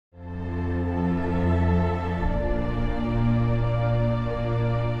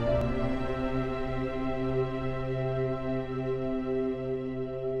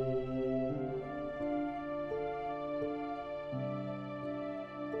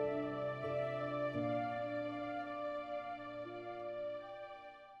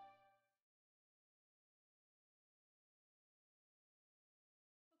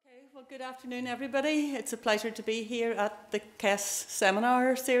Well, good afternoon, everybody. It's a pleasure to be here at the KES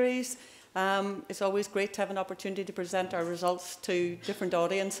seminar series. It's always great to have an opportunity to present our results to different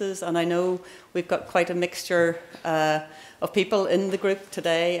audiences, and I know we've got quite a mixture of people in the group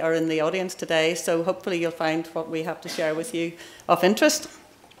today, or in the audience today, so hopefully you'll find what we have to share with you of interest.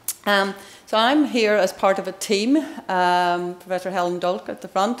 So I'm here as part of a team, Professor Helen Dolk at the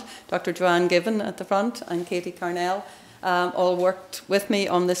front, Dr. Joanne Given at the front, and Katie Carnell. All worked with me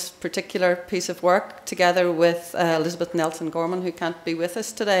on this particular piece of work, together with Elizabeth Nelson-Gorman, who can't be with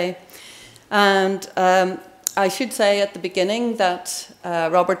us today. And I should say at the beginning that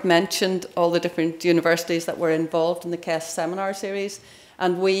Robert mentioned all the different universities that were involved in the KES seminar series.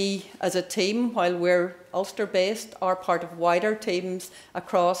 And we, as a team, while we're Ulster-based, are part of wider teams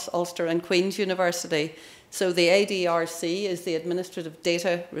across Ulster and Queen's University. So the ADRC is the Administrative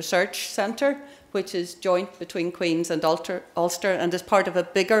Data Research Centre, which is joint between Queen's and Ulster, and is part of a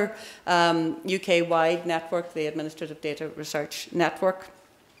bigger UK-wide network, the Administrative Data Research Network.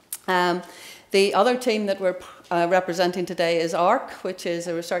 The other team that we're representing today is ARC, which is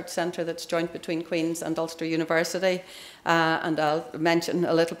a research centre that's joint between Queen's and Ulster University. And I'll mention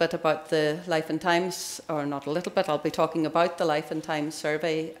a little bit about the Life and Times, or not a little bit, I'll be talking about the Life and Times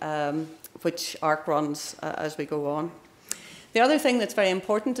survey, which ARC runs as we go on. The other thing that's very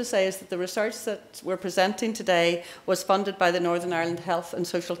important to say is that the research that we're presenting today was funded by the Northern Ireland Health and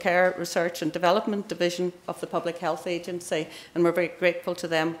Social Care Research and Development Division of the Public Health Agency, and we're very grateful to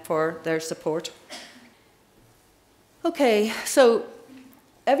them for their support. Okay, so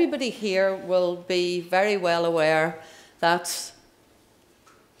everybody here will be very well aware that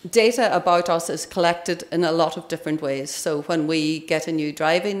data about us is collected in a lot of different ways. So when we get a new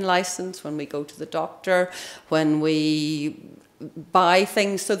driving licence, when we go to the doctor, when we buy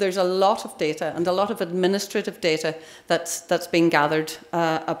things, so there's a lot of data and a lot of administrative data that's being gathered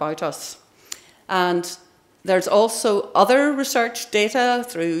about us. And there's also other research data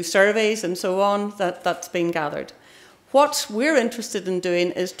through surveys and so on that's been gathered. What we're interested in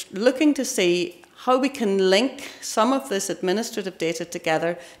doing is looking to see how we can link some of this administrative data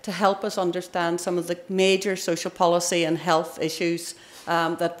together to help us understand some of the major social policy and health issues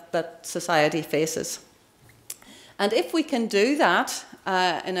that society faces. And if we can do that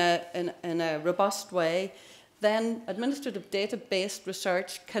in a robust way, then administrative data-based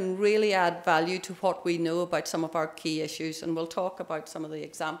research can really add value to what we know about some of our key issues, and we'll talk about some of the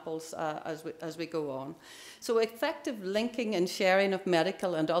examples as we go on. So effective linking and sharing of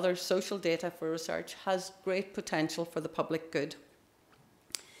medical and other social data for research has great potential for the public good.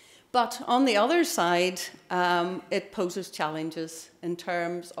 But on the other side, it poses challenges in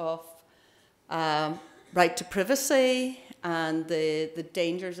terms of right to privacy and the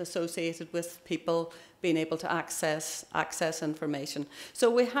dangers associated with people being able to access information. So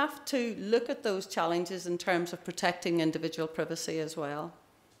we have to look at those challenges in terms of protecting individual privacy as well.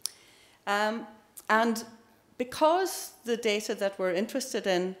 And because the data that we're interested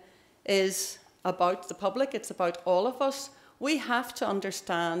in is about the public, it's about all of us, we have to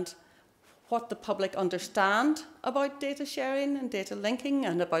understand what the public understand about data sharing and data linking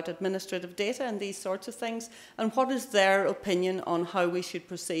and about administrative data and these sorts of things, and what is their opinion on how we should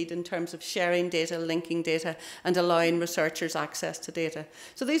proceed in terms of sharing data, linking data, and allowing researchers access to data.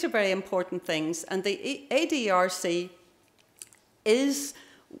 So these are very important things, and the ADRC is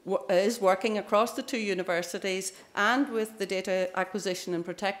working across the two universities and with the data acquisition and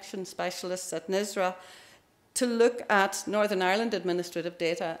protection specialists at NISRA to look at Northern Ireland administrative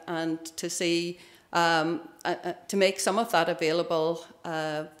data and to see, to make some of that available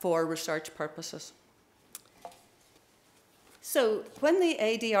for research purposes. So when the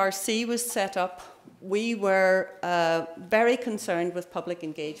ADRC was set up, we were very concerned with public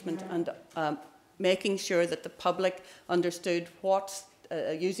engagement and making sure that the public understood what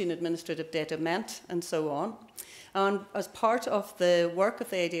using administrative data meant and so on. And as part of the work of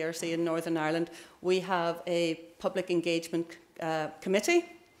the ADRC in Northern Ireland, we have a public engagement committee,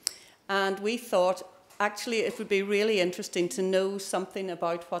 and we thought actually it would be really interesting to know something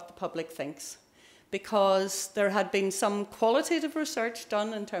about what the public thinks, because there had been some qualitative research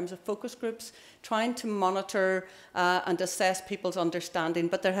done in terms of focus groups trying to monitor and assess people's understanding,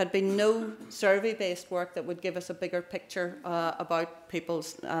 but there had been no survey-based work that would give us a bigger picture about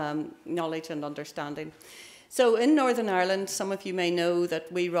people's knowledge and understanding. So in Northern Ireland, some of you may know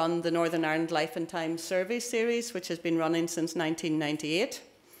that we run the Northern Ireland Life and Times survey series, which has been running since 1998.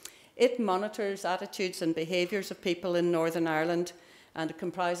 It monitors attitudes and behaviours of people in Northern Ireland, and it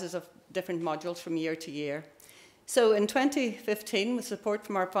comprises of different modules from year to year. So in 2015, with support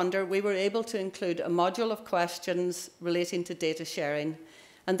from our funder, we were able to include a module of questions relating to data sharing.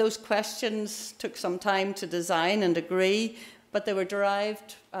 And those questions took some time to design and agree, but they were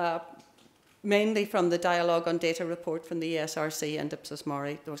derived mainly from the Dialogue on Data report from the ESRC and Ipsos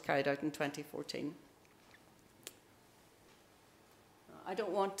Mori that was carried out in 2014. I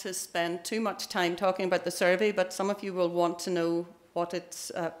don't want to spend too much time talking about the survey, but some of you will want to know what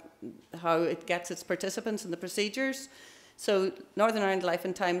it's, how it gets its participants and the procedures. So Northern Ireland Life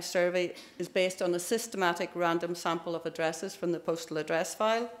and Times survey is based on a systematic random sample of addresses from the postal address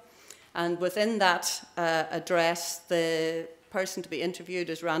file. And within that address, the person to be interviewed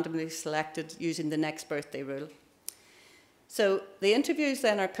is randomly selected using the next birthday rule. So the interviews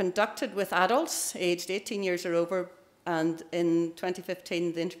then are conducted with adults aged 18 years or over, and in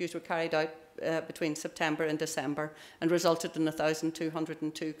 2015 the interviews were carried out between September and December and resulted in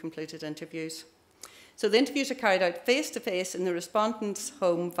 1,202 completed interviews. So the interviews are carried out face-to-face in the respondent's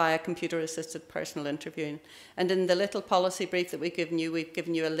home via computer-assisted personal interviewing. And in the little policy brief that we've given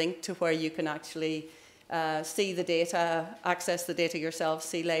you a link to where you can actually see the data, access the data yourself,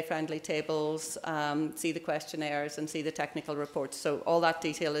 see lay-friendly tables, see the questionnaires and see the technical reports. So all that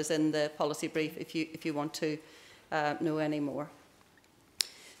detail is in the policy brief if you want to know any more.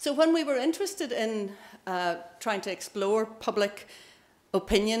 So when we were interested in trying to explore public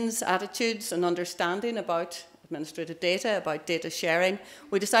opinions, attitudes and understanding about administrative data, about data sharing,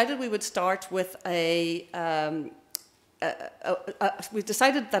 we decided we would start with we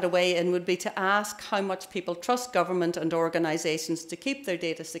decided that a way in would be to ask how much people trust government and organisations to keep their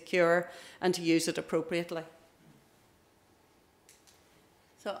data secure and to use it appropriately.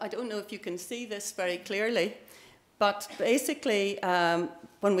 So I don't know if you can see this very clearly, but basically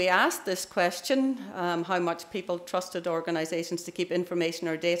when we asked this question, how much people trusted organisations to keep information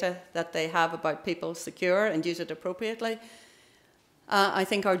or data that they have about people secure and use it appropriately, I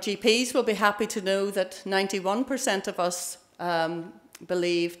think our GPs will be happy to know that 91% of us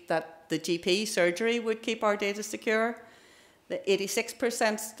believed that the GP surgery would keep our data secure. The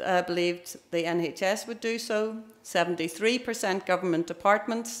 86% believed the NHS would do so, 73% government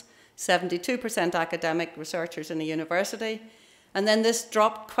departments, 72% academic researchers in a university, and then this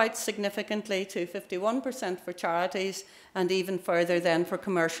dropped quite significantly to 51% for charities and even further then for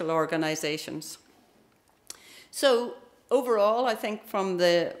commercial organisations. So overall, I think from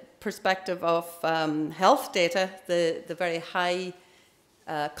the perspective of health data, the very high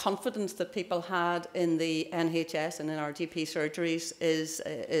confidence that people had in the NHS and in our GP surgeries is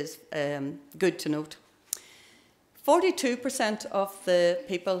good to note. 42% of the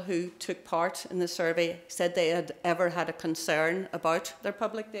people who took part in the survey said they had ever had a concern about their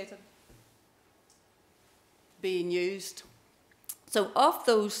public data being used. So of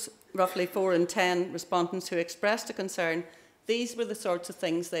those roughly 4 in 10 respondents who expressed a concern, these were the sorts of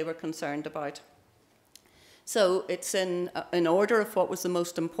things they were concerned about. So it's in order of what was the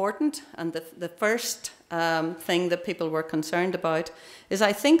most important, and the first thing that people were concerned about is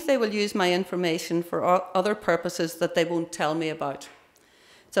I think they will use my information for other purposes that they won't tell me about.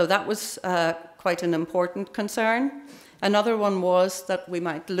 So that was quite an important concern. Another one was that we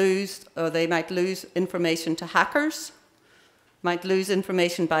might lose, or they might lose information to hackers, might lose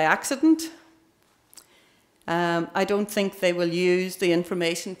information by accident. I don't think they will use the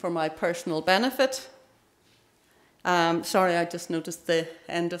information for my personal benefit. Sorry, I just noticed the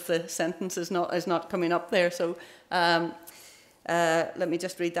end of the sentence is not coming up there. So let me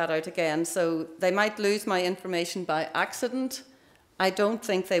just read that out again. So they might lose my information by accident. I don't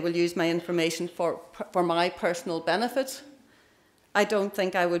think they will use my information for my personal benefit. I don't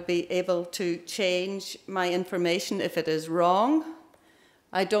think I would be able to change my information if it is wrong.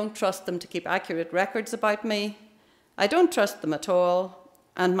 I don't trust them to keep accurate records about me. I don't trust them at all.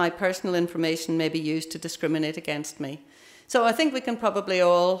 And my personal information may be used to discriminate against me. So I think we can probably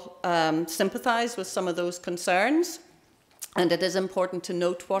all sympathise with some of those concerns. And it is important to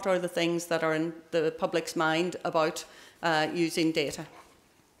note what are the things that are in the public's mind about using data.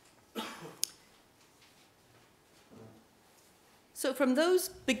 So from those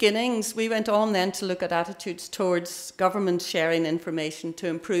beginnings, we went on then to look at attitudes towards government sharing information to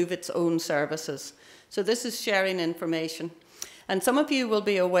improve its own services. So this is sharing information. And some of you will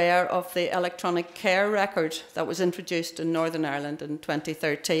be aware of the electronic care record that was introduced in Northern Ireland in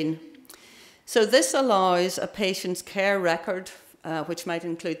 2013. So this allows a patient's care record, which might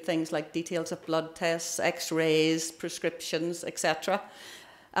include things like details of blood tests, x-rays, prescriptions, etc.,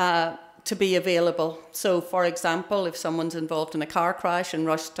 to be available. So for example, if someone's involved in a car crash and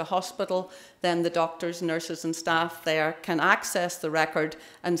rushed to hospital, then the doctors, nurses and staff there can access the record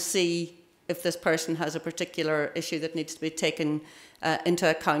and see if this person has a particular issue that needs to be taken into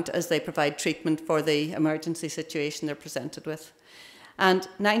account as they provide treatment for the emergency situation they're presented with. And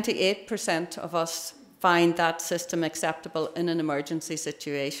 98% of us find that system acceptable in an emergency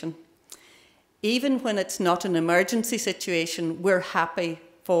situation. Even when it's not an emergency situation, we're happy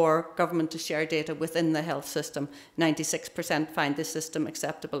for government to share data within the health system. 96% find the system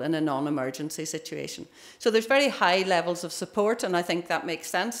acceptable in a non-emergency situation. So there's very high levels of support, and I think that makes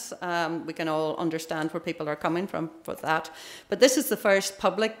sense. We can all understand where people are coming from for that. But this is the first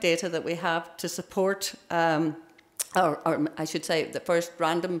public data that we have to support, or I should say, the first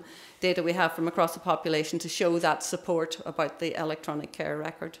random data we have from across the population to show that support about the electronic care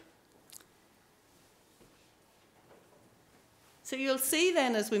record. So you'll see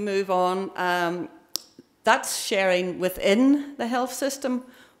then as we move on, that's sharing within the health system.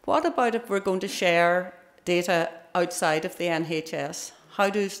 What about if we're going to share data outside of the NHS? How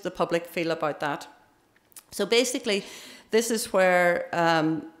does the public feel about that? So basically, this is where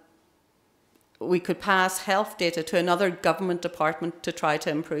we could pass health data to another government department to try to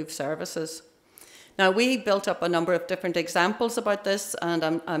improve services. Now, we built up a number of different examples about this,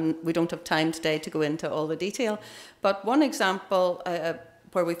 and we don't have time today to go into all the detail. But one example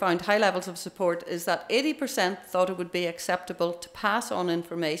where we found high levels of support is that 80% thought it would be acceptable to pass on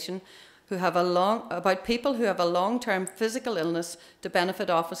information about people who have a long-term physical illness to benefit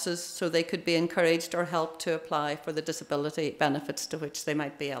offices so they could be encouraged or helped to apply for the disability benefits to which they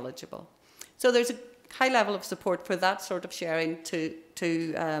might be eligible. So there's a high level of support for that sort of sharing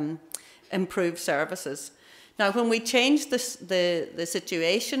to improve services. Now, when we changed the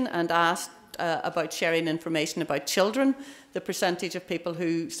situation and asked about sharing information about children, the percentage of people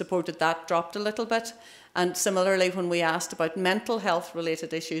who supported that dropped a little bit. And similarly, when we asked about mental health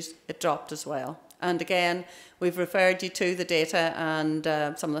related issues, it dropped as well. And again, we've referred you to the data, and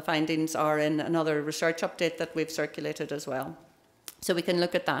some of the findings are in another research update that we've circulated as well. So we can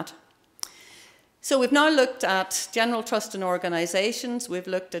look at that. So we've now looked at general trust in organisations, we've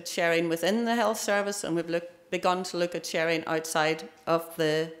looked at sharing within the health service, and we've begun to look at sharing outside of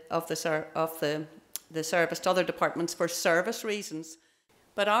the service to other departments for service reasons.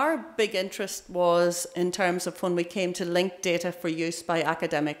 But our big interest was in terms of when we came to link data for use by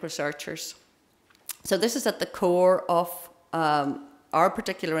academic researchers. So this is at the core of our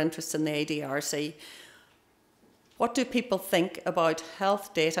particular interest in the ADRC. What do people think about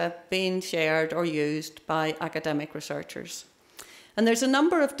health data being shared or used by academic researchers? And there's a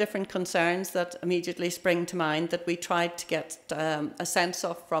number of different concerns that immediately spring to mind that we tried to get a sense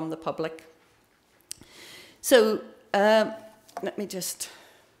of from the public. So let me just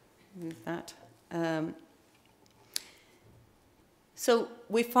move that. So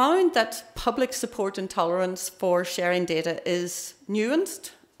we found that public support and tolerance for sharing data is nuanced.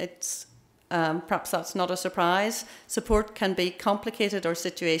 It's perhaps that's not a surprise. Support can be complicated or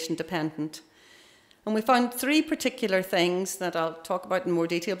situation dependent. And we found three particular things that I'll talk about in more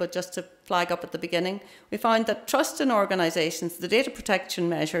detail, but just to flag up at the beginning. We found that trust in organisations, the data protection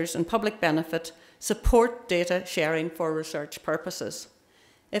measures and public benefit support data sharing for research purposes.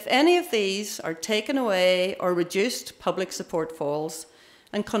 If any of these are taken away or reduced, public support falls.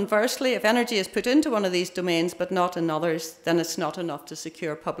 And conversely, if energy is put into one of these domains but not in others, then it's not enough to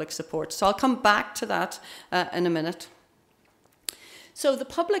secure public support. So I'll come back to that in a minute. So the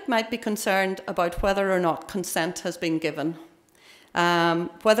public might be concerned about whether or not consent has been given,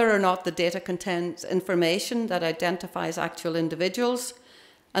 whether or not the data contains information that identifies actual individuals,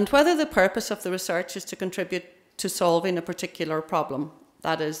 and whether the purpose of the research is to contribute to solving a particular problem.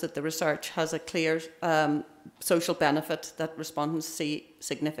 That is, that the research has a clear social benefit that respondents see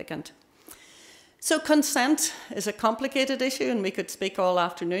significant. So consent is a complicated issue, and we could speak all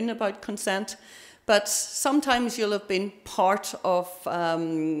afternoon about consent, but sometimes you'll have been part of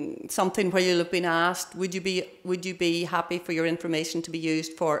something where you'll have been asked, would you be happy for your information to be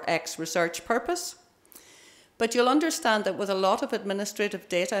used for X research purpose? But you'll understand that with a lot of administrative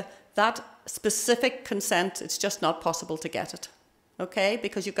data, that specific consent, it's just not possible to get it. Okay,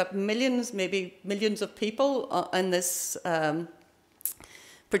 because you've got millions, maybe millions of people in this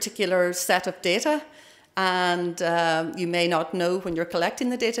particular set of data, and you may not know when you're collecting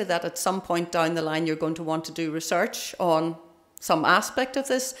the data that at some point down the line you're going to want to do research on some aspect of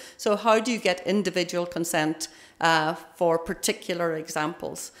this. So how do you get individual consent for particular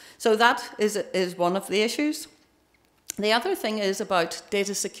examples? So that is one of the issues. The other thing is about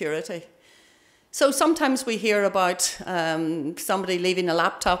data security. So sometimes we hear about somebody leaving a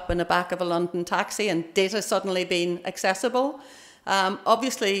laptop in the back of a London taxi and data suddenly being accessible.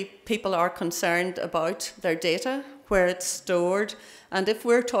 Obviously, people are concerned about their data, where it's stored. And if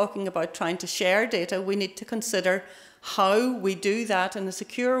we're talking about trying to share data, we need to consider how we do that in a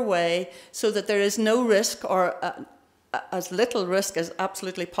secure way so that there is no risk or as little risk as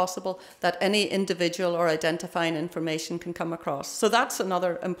absolutely possible that any individual or identifying information can come across. So that's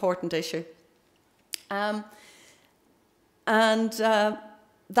another important issue.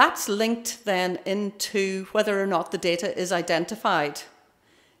 That's linked then into whether or not the data is identified.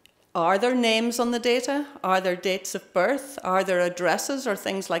 Are there names on the data? Are there dates of birth? Are there addresses or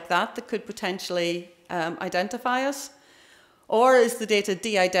things like that that could potentially identify us? Or is the data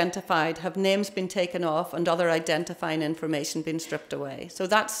de-identified? Have names been taken off and other identifying information been stripped away? So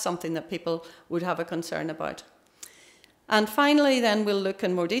that's something that people would have a concern about. And finally, then we'll look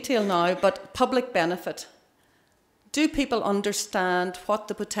in more detail now, but public benefit. Do people understand what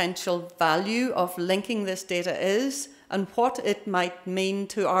the potential value of linking this data is and what it might mean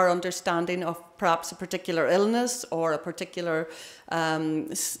to our understanding of perhaps a particular illness or a particular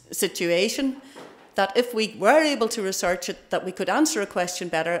situation? That if we were able to research it, that we could answer a question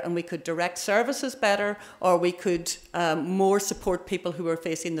better and we could direct services better, or we could more support people who are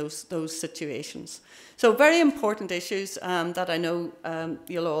facing those situations. So very important issues that I know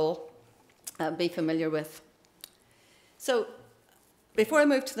you'll all be familiar with. So before I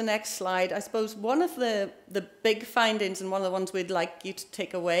move to the next slide, I suppose one of the big findings, and one of the ones we'd like you to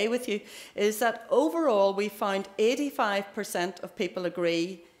take away with you, is that overall we found 85% of people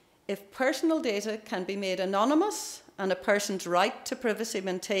agree if personal data can be made anonymous and a person's right to privacy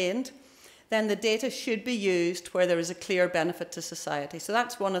maintained, then the data should be used where there is a clear benefit to society. So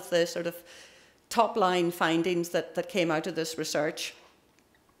that's one of the sort of top line findings that came out of this research.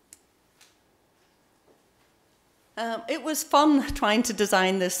 It was fun trying to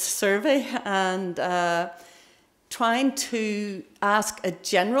design this survey and trying to ask a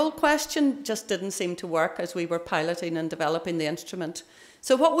general question just didn't seem to work as we were piloting and developing the instrument.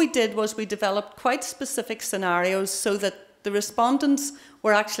 So what we did was we developed quite specific scenarios so that the respondents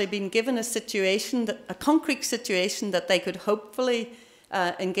were actually being given a situation, a concrete situation that they could hopefully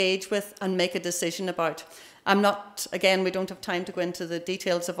engage with and make a decision about. I'm not, again, we don't have time to go into the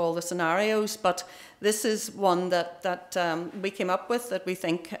details of all the scenarios, but this is one that we came up with that we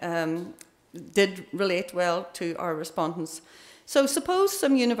think did relate well to our respondents. So suppose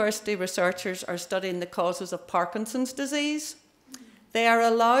some university researchers are studying the causes of Parkinson's disease. They are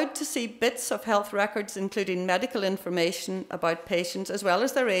allowed to see bits of health records, including medical information about patients, as well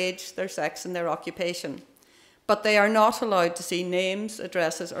as their age, their sex, and their occupation. But they are not allowed to see names,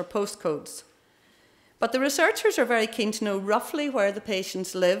 addresses, or postcodes. But the researchers are very keen to know roughly where the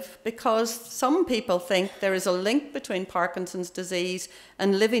patients live, because some people think there is a link between Parkinson's disease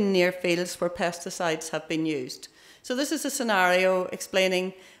and living near fields where pesticides have been used. So this is a scenario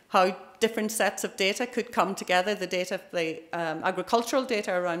explaining how different sets of data could come together, the data, the agricultural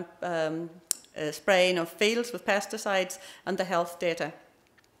data around spraying of fields with pesticides, and the health data.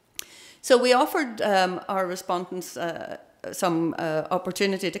 So we offered our respondents some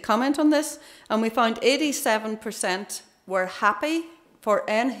opportunity to comment on this, and we found 87% were happy for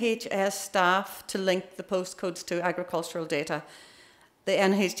NHS staff to link the postcodes to agricultural data. The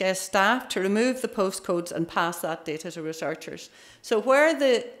NHS staff to remove the postcodes and pass that data to researchers. So where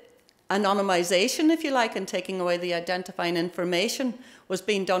the anonymisation, if you like, and taking away the identifying information was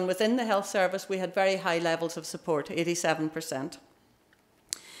being done within the health service, we had very high levels of support, 87%.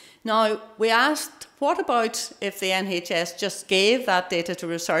 Now, we asked, what about if the NHS just gave that data to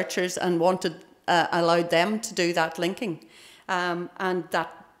researchers and allowed them to do that linking? And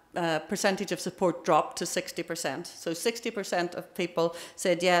that percentage of support dropped to 60%. So 60% of people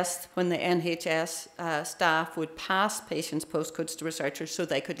said yes when the NHS staff would pass patients' postcodes to researchers so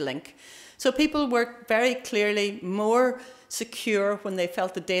they could link. So people were very clearly more secure when they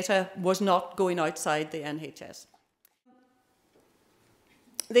felt the data was not going outside the NHS.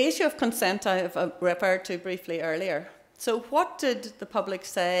 The issue of consent I have referred to briefly earlier. So what did the public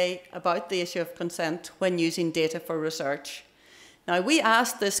say about the issue of consent when using data for research? Now, we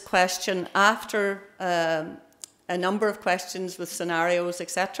asked this question after a number of questions with scenarios,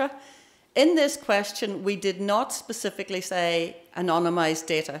 etc. In this question, we did not specifically say anonymised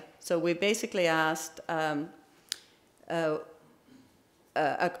data. So we basically asked a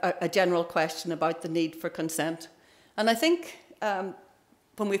general question about the need for consent. And I think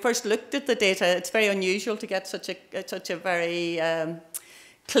when we first looked at the data, it's very unusual to get such a very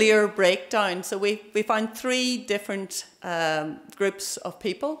clear breakdown. So we found three different groups of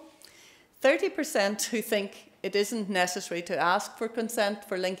people. 30% who think it isn't necessary to ask for consent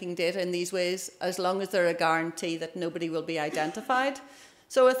for linking data in these ways, as long as there's a guarantee that nobody will be identified.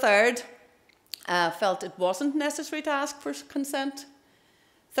 So a third felt it wasn't necessary to ask for consent.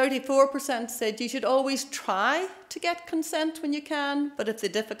 34% said you should always try to get consent when you can, but if the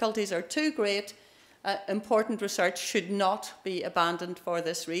difficulties are too great, important research should not be abandoned for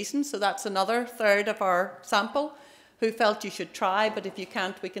this reason. So that's another third of our sample who felt you should try, but if you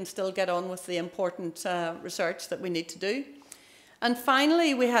can't, we can still get on with the important research that we need to do. And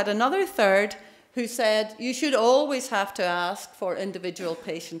finally, we had another third who said you should always have to ask for individual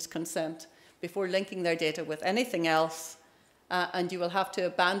patients' consent before linking their data with anything else, and you will have to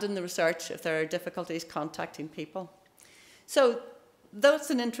abandon the research if there are difficulties contacting people. So that's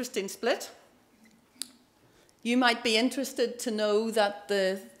an interesting split. You might be interested to know that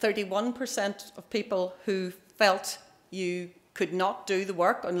the 31% of people who felt you could not do the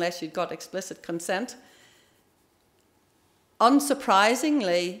work unless you'd got explicit consent,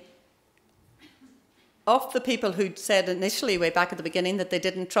 unsurprisingly, of the people who'd said initially, way back at the beginning, that they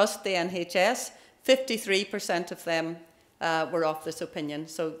didn't trust the NHS, 53% of them were of this opinion.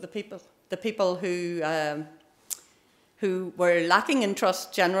 So the people who were lacking in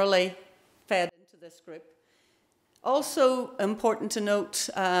trust generally fed into this group. Also important to note,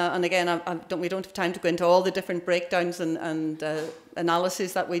 and again, we don't have time to go into all the different breakdowns and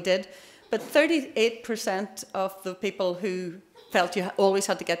analyses that we did, but 38% of the people who felt you always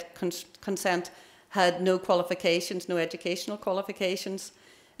had to get consent had no qualifications, no educational qualifications,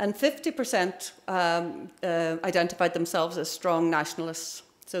 and 50% identified themselves as strong nationalists.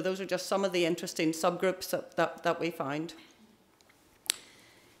 So those are just some of the interesting subgroups that we found.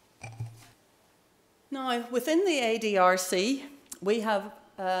 Now, within the ADRC, we have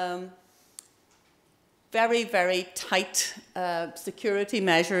very, very tight security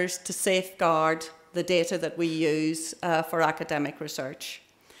measures to safeguard the data that we use for academic research.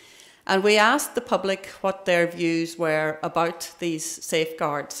 And we asked the public what their views were about these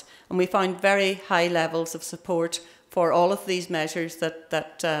safeguards. And we found very high levels of support for all of these measures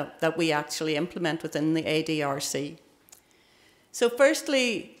that we actually implement within the ADRC. So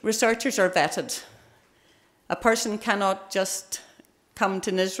firstly, researchers are vetted. A person cannot just come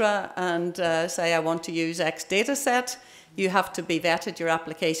to NISRA and say, I want to use X data set. You have to be vetted. Your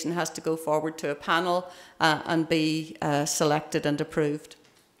application has to go forward to a panel and be selected and approved.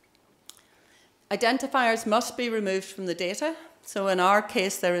 Identifiers must be removed from the data. So in our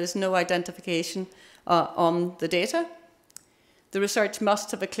case, there is no identification on the data. The research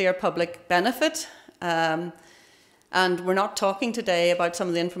must have a clear public benefit. And we're not talking today about some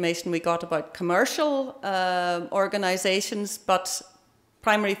of the information we got about commercial organisations, but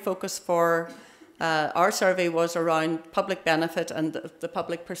primary focus for our survey was around public benefit and the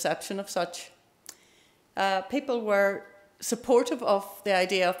public perception of such. People were supportive of the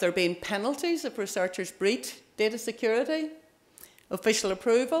idea of there being penalties if researchers breach data security, official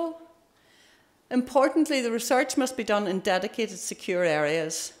approval. Importantly, the research must be done in dedicated, secure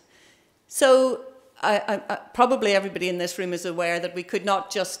areas. So probably everybody in this room is aware that we could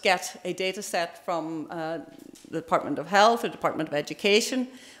not just get a data set from the Department of Health or Department of Education.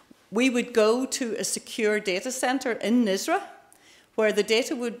 We would go to a secure data centre in NISRA where the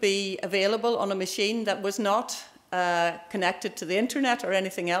data would be available on a machine that was not connected to the internet or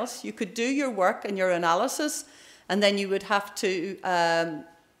anything else. You could do your work and your analysis, and then you would have to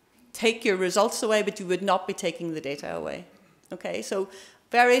take your results away, but you would not be taking the data away. Okay, so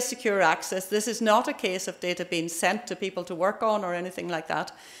very secure access. This is not a case of data being sent to people to work on or anything like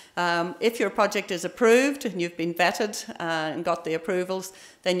that. If your project is approved and you've been vetted and got the approvals,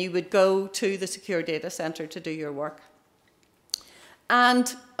 then you would go to the secure data centre to do your work.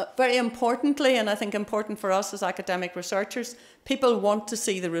 And very importantly, and I think important for us as academic researchers, people want to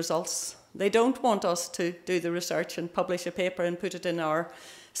see the results. They don't want us to do the research and publish a paper and put it in our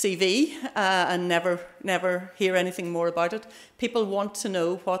CV and never hear anything more about it. People want to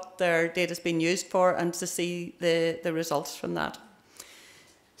know what their data's been used for and to see the results from that.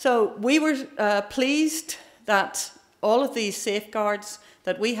 So we were pleased that all of these safeguards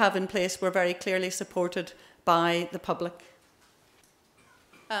that we have in place were very clearly supported by the public.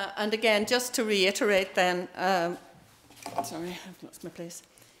 And again, just to reiterate then, sorry, I've lost my place.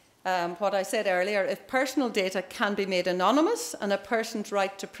 What I said earlier, if personal data can be made anonymous and a person's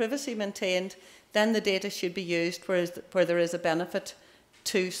right to privacy maintained, then the data should be used where there is a benefit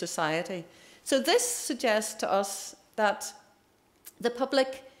to society. So this suggests to us that the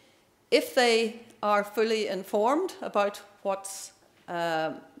public, if they are fully informed about what's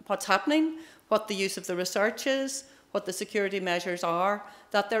happening, what the use of the research is, what the security measures are,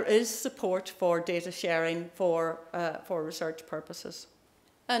 that there is support for data sharing for research purposes.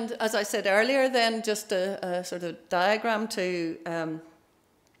 And as I said earlier then, just a sort of diagram to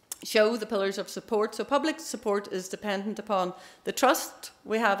show the pillars of support. So public support is dependent upon the trust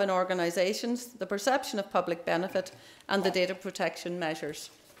we have in organisations, the perception of public benefit, and the data protection measures.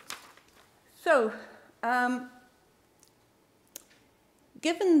 So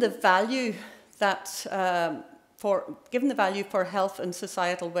given the value that given the value for health and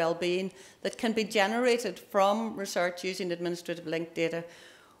societal well-being that can be generated from research using administrative linked data,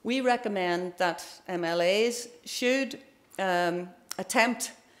 we recommend that MLAs should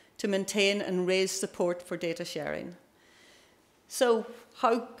attempt to maintain and raise support for data sharing. So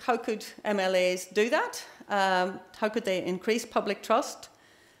how could MLAs do that? How could they increase public trust?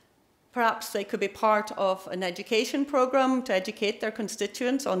 Perhaps they could be part of an education programme to educate their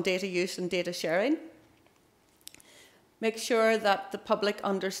constituents on data use and data sharing. Make sure that the public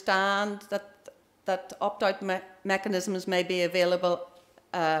understand that opt-out mechanisms may be available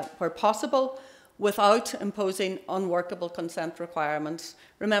where possible without imposing unworkable consent requirements.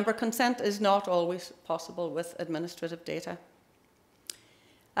 Remember, consent is not always possible with administrative data.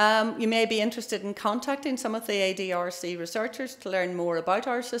 You may be interested in contacting some of the ADRC researchers to learn more about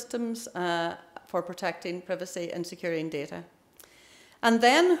our systems for protecting privacy and securing data. And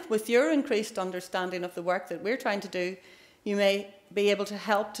then, with your increased understanding of the work that we're trying to do, you may be able to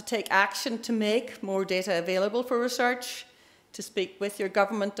help to take action to make more data available for research, to speak with your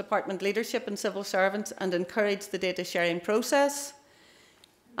government department leadership and civil servants and encourage the data sharing process.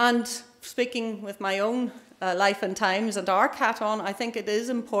 And speaking with my own life and times and our hat on, I think it is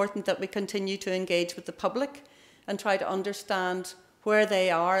important that we continue to engage with the public and try to understand where they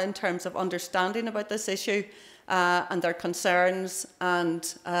are in terms of understanding about this issue and their concerns,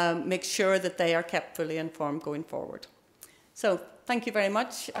 and make sure that they are kept fully informed going forward. So thank you very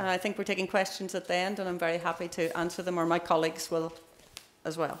much. I think we're taking questions at the end, and I'm very happy to answer them, or my colleagues will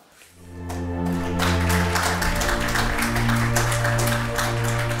as well.